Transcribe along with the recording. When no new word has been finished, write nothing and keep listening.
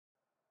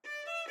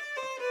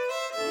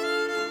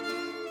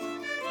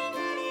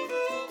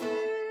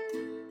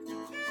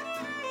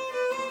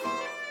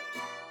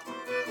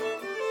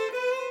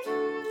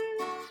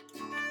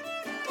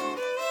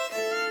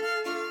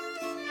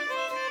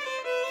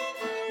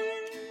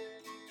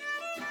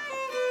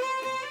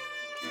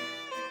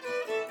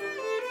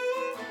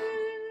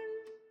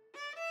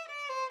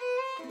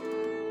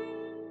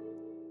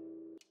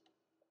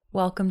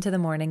Welcome to the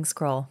Morning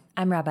Scroll.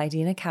 I'm Rabbi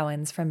Dina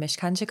Cowens from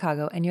Mishkan,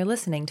 Chicago, and you're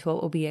listening to what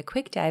will be a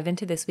quick dive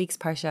into this week's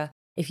Parsha.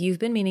 If you've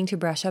been meaning to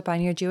brush up on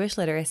your Jewish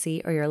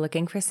literacy or you're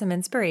looking for some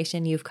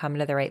inspiration, you've come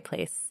to the right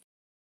place.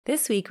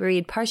 This week we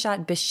read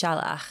Parashat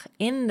Beshallach,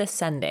 in the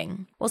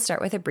sending. We'll start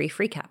with a brief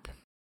recap.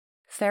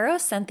 Pharaoh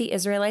sent the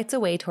Israelites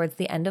away towards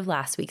the end of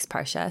last week's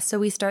Parsha, so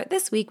we start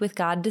this week with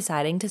God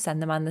deciding to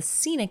send them on the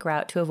scenic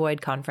route to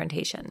avoid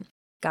confrontation.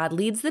 God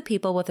leads the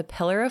people with a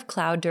pillar of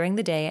cloud during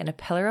the day and a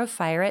pillar of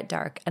fire at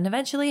dark, and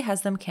eventually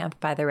has them camp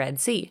by the Red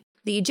Sea.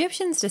 The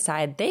Egyptians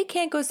decide they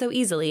can't go so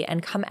easily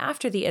and come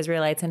after the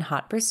Israelites in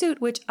hot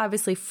pursuit, which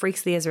obviously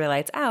freaks the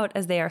Israelites out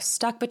as they are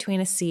stuck between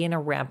a sea and a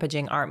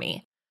rampaging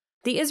army.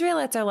 The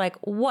Israelites are like,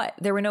 what?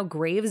 There were no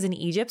graves in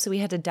Egypt, so we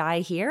had to die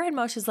here? And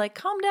Moshe's like,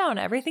 calm down,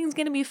 everything's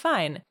going to be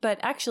fine. But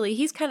actually,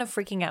 he's kind of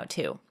freaking out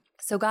too.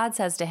 So God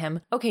says to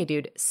him, okay,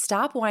 dude,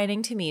 stop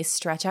whining to me,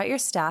 stretch out your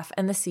staff,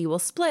 and the sea will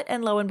split,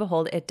 and lo and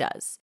behold, it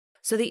does.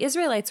 So the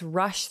Israelites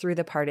rush through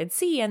the parted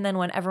sea, and then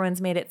when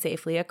everyone's made it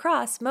safely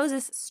across,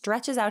 Moses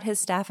stretches out his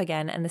staff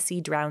again, and the sea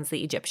drowns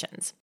the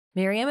Egyptians.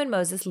 Miriam and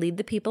Moses lead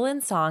the people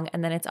in song,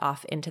 and then it's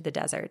off into the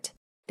desert.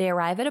 They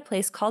arrive at a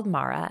place called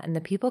Mara, and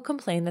the people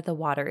complain that the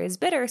water is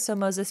bitter, so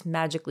Moses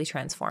magically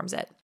transforms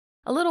it.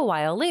 A little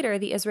while later,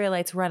 the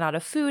Israelites run out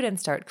of food and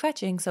start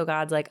kvetching, so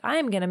God's like,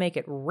 I'm going to make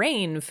it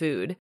rain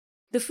food.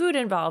 The food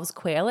involves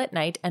quail at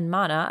night and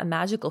manna, a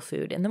magical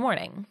food, in the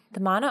morning.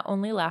 The manna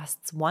only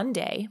lasts one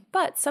day,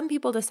 but some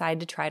people decide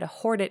to try to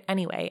hoard it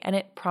anyway, and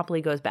it promptly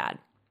goes bad.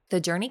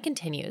 The journey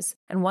continues,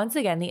 and once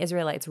again the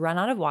Israelites run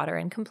out of water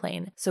and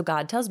complain, so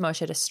God tells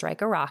Moshe to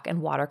strike a rock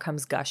and water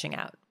comes gushing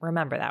out.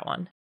 Remember that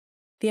one.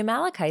 The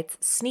Amalekites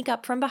sneak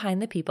up from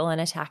behind the people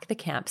and attack the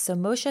camp, so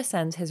Moshe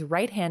sends his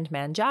right-hand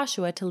man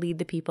Joshua to lead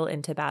the people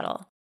into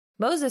battle.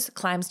 Moses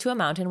climbs to a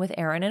mountain with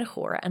Aaron and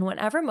Hur, and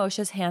whenever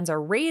Moshe's hands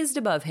are raised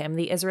above him,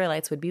 the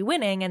Israelites would be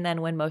winning, and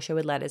then when Moshe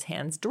would let his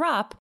hands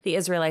drop, the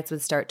Israelites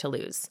would start to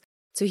lose.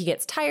 So he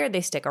gets tired, they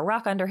stick a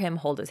rock under him,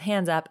 hold his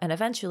hands up, and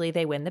eventually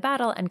they win the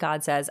battle, and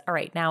God says, all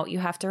right, now you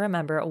have to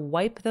remember,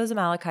 wipe those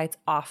Amalekites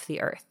off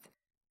the earth.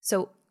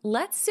 So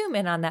let's zoom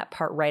in on that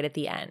part right at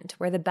the end,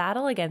 where the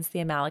battle against the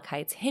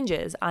Amalekites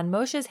hinges on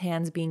Moshe's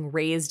hands being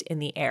raised in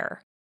the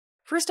air.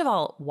 First of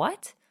all,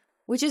 what?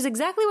 Which is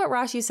exactly what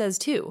Rashi says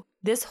too.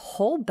 This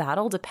whole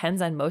battle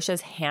depends on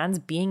Moshe's hands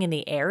being in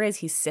the air as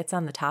he sits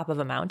on the top of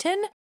a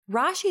mountain.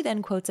 Rashi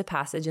then quotes a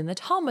passage in the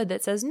Talmud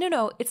that says,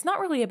 no, it's not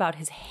really about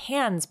his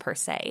hands per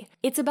se.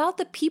 It's about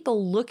the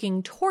people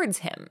looking towards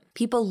him,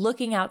 people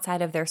looking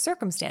outside of their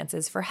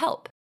circumstances for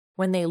help.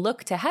 When they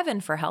look to heaven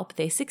for help,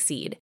 they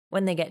succeed.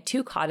 When they get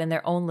too caught in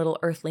their own little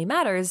earthly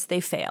matters, they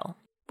fail.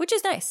 Which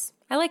is nice.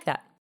 I like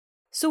that.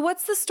 So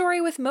what's the story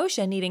with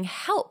Moshe needing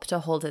help to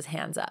hold his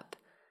hands up?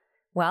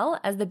 Well,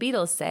 as the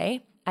Beatles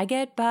say, I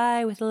get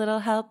by with a little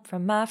help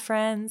from my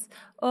friends.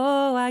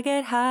 Oh, I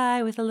get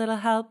high with a little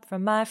help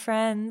from my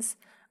friends.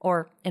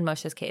 Or, in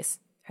Moshe's case,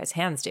 his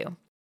hands do.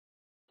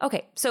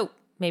 Okay, so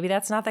maybe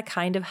that's not the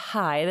kind of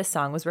high the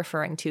song was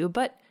referring to,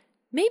 but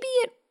maybe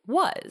it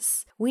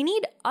was. We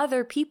need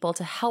other people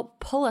to help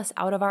pull us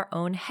out of our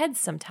own heads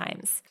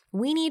sometimes.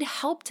 We need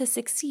help to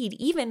succeed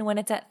even when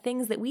it's at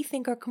things that we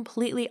think are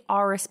completely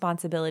our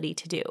responsibility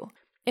to do.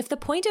 If the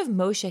point of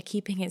Moshe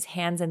keeping his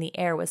hands in the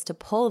air was to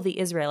pull the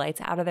Israelites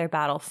out of their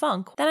battle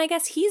funk, then I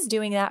guess he's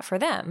doing that for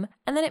them,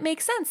 and then it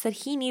makes sense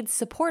that he needs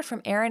support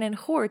from Aaron and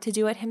Hur to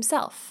do it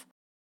himself.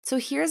 So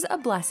here's a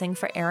blessing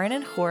for Aaron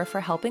and Hur for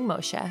helping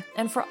Moshe,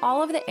 and for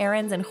all of the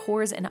Aarons and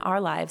Hurs in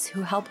our lives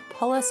who help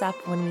pull us up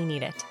when we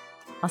need it.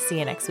 I'll see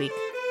you next week.